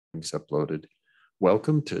uploaded.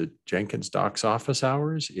 Welcome to Jenkins Docs office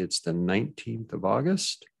hours. It's the 19th of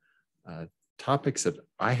August. Topics that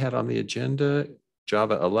I had on the agenda: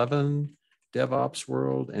 Java 11, DevOps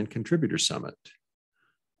World, and Contributor Summit.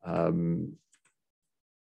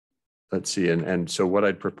 Let's see, and so what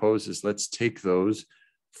I'd propose is let's take those.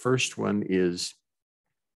 First one is,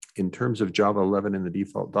 in terms of Java 11 in the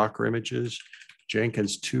default Docker images,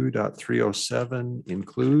 Jenkins 2.307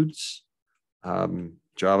 includes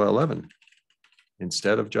Java 11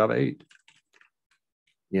 instead of Java 8.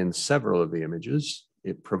 In several of the images,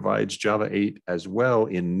 it provides Java 8 as well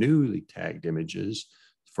in newly tagged images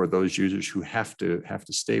for those users who have to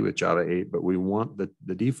stay with Java 8, but we want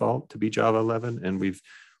the default to be Java 11, and we've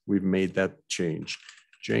made that change.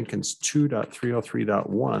 Jenkins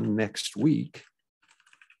 2.303.1 next week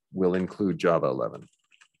will include Java 11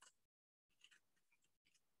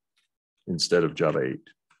 instead of Java 8.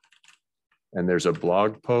 And there's a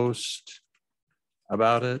blog post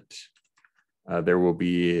about it. There will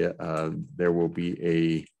be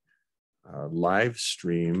a live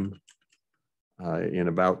stream in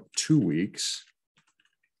about 2 weeks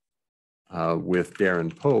with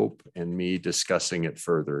Darren Pope and me discussing it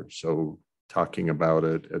further. So talking about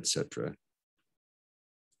it, etc.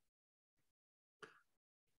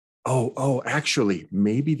 Oh, actually,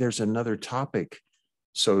 maybe there's another topic.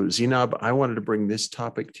 So Zinab, I wanted to bring this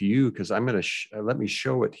topic to you because I'm going to let me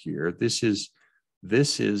show it here. This is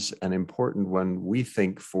an important one, we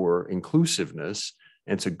think, for inclusiveness,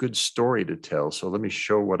 and it's a good story to tell. So let me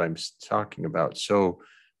show what I'm talking about. So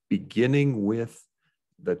beginning with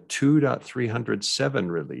the 2.307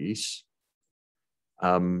 release,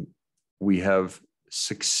 we have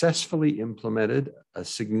successfully implemented a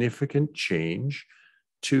significant change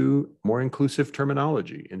to more inclusive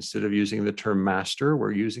terminology. Instead of using the term master,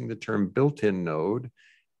 we're using the term built-in node,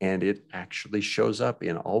 and it actually shows up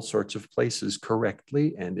in all sorts of places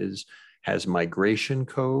correctly and has migration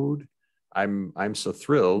code. I'm so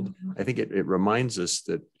thrilled. I think it reminds us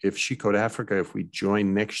that if She Code Africa, if we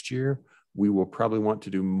join next year, we will probably want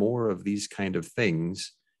to do more of these kind of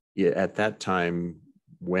things at that time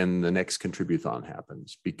when the next Contributhon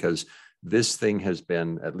happens, because this thing has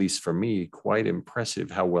been, at least for me, quite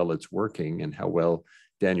impressive how well it's working and how well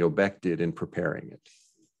Daniel Beck did in preparing it.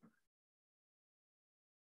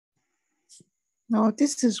 No,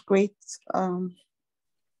 this is great.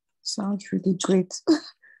 Sounds really great.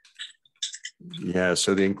 Yeah,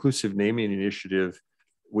 so the Inclusive Naming Initiative,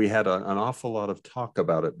 we had an awful lot of talk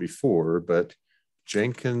about it before, but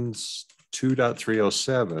Jenkins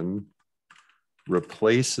 2.307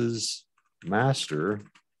 replaces master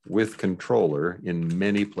with controller in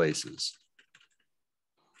many places.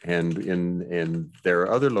 And there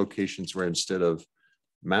are other locations where instead of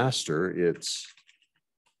master, it's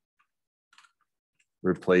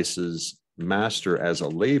replaces master as a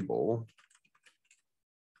label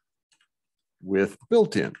with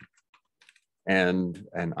built-in. And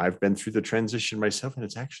I've been through the transition myself, and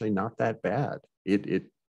it's actually not that bad. It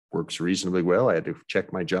works reasonably well. I had to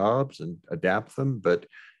check my jobs and adapt them, but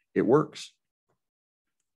it works.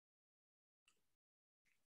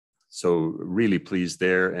 So really pleased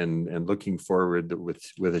there, and looking forward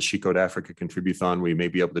with a She Code Africa Contributhon, we may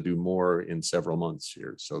be able to do more in several months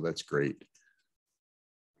here. So that's great.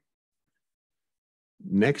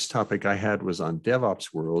 Next topic I had was on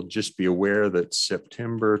DevOps World. Just be aware that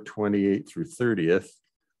September 28th through 30th,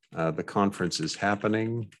 the conference is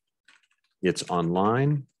happening. It's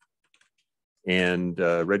online, and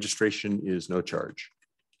registration is no charge.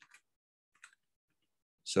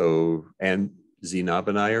 So, and Zinab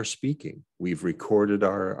and I are speaking. We've recorded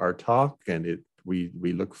our talk, and we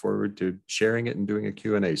look forward to sharing it and doing a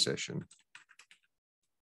Q&A session.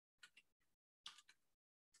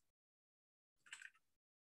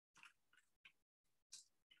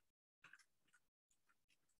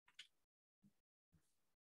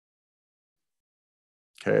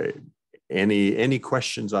 Okay, any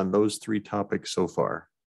questions on those three topics so far?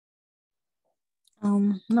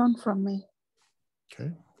 None from me.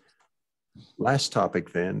 Okay. Last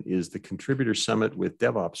topic then is the Contributor Summit with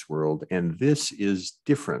DevOps World, and this is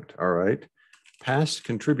different, all right? Past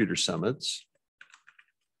Contributor Summits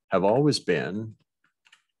have always been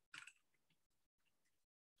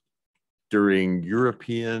during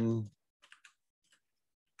European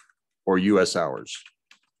or US hours.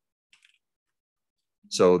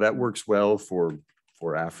 So that works well for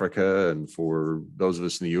Africa and for those of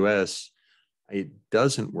us in the US. It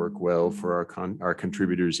doesn't work well for our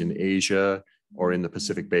contributors in Asia or in the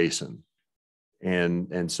Pacific Basin.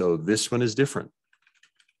 And so this one is different.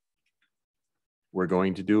 We're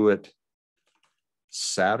going to do it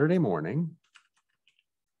Saturday morning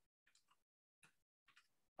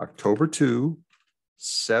October 2,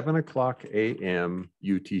 7 o'clock a.m.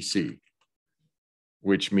 UTC,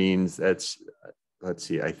 which means that's, let's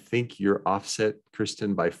see, I think you're offset,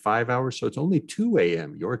 Kristen, by 5 hours. So it's only 2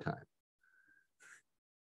 a.m. your time.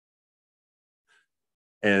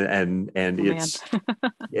 And it's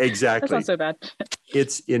exactly. That's not so bad.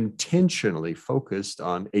 It's intentionally focused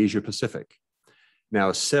on Asia Pacific.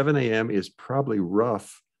 Now, 7 a.m. is probably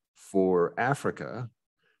rough for Africa,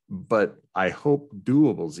 but I hope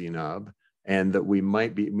doable, Zainab, and that we may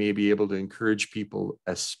be able to encourage people,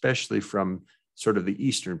 especially from sort of the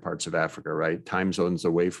eastern parts of Africa, right? Time zones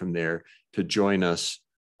away from there, to join us.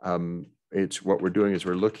 It's what we're doing is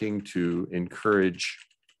we're looking to encourage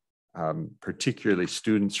particularly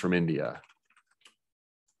students from India,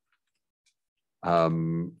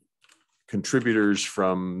 contributors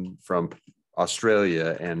from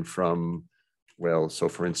Australia and from, well, so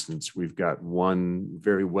for instance, we've got one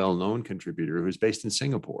very well-known contributor who's based in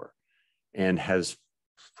Singapore and has,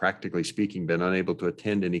 practically speaking, been unable to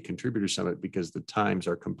attend any contributor summit because the times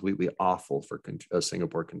are completely awful for a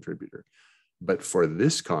Singapore contributor. But for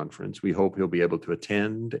this conference, we hope he'll be able to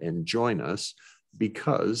attend and join us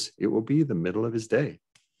because it will be the middle of his day.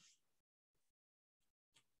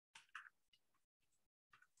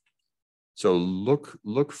 So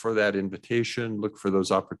look for that invitation, look for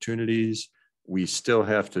those opportunities. We still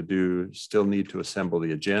need to assemble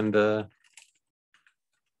the agenda,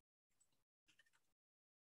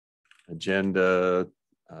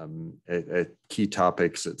 key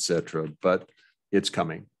topics, etc. But it's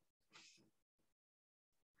coming.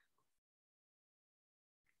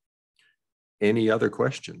 Any other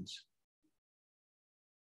questions?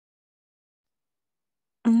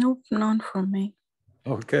 Nope, none from me.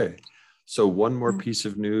 Okay. So one more piece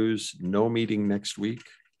of news, no meeting next week.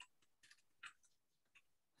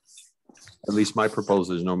 At least my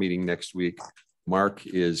proposal is no meeting next week. Mark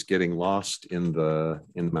is getting lost in the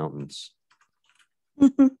mountains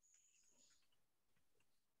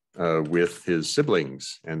with his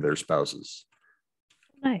siblings and their spouses.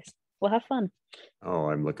 Nice. We'll have fun. Oh,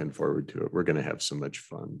 I'm looking forward to it. We're going to have so much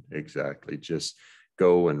fun. Exactly. Just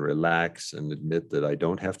go and relax and admit that I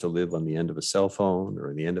don't have to live on the end of a cell phone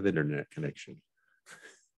or the end of internet connection.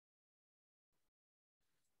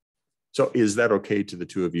 So is that okay to the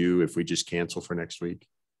two of you if we just cancel for next week?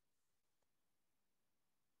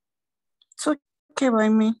 It's okay by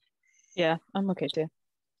me. Yeah, I'm okay too.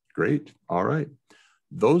 Great. All right.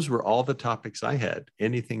 Those were all the topics I had.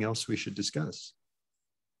 Anything else we should discuss?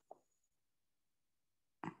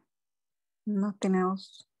 Nothing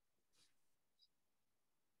else.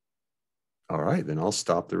 All right, then I'll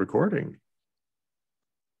stop the recording.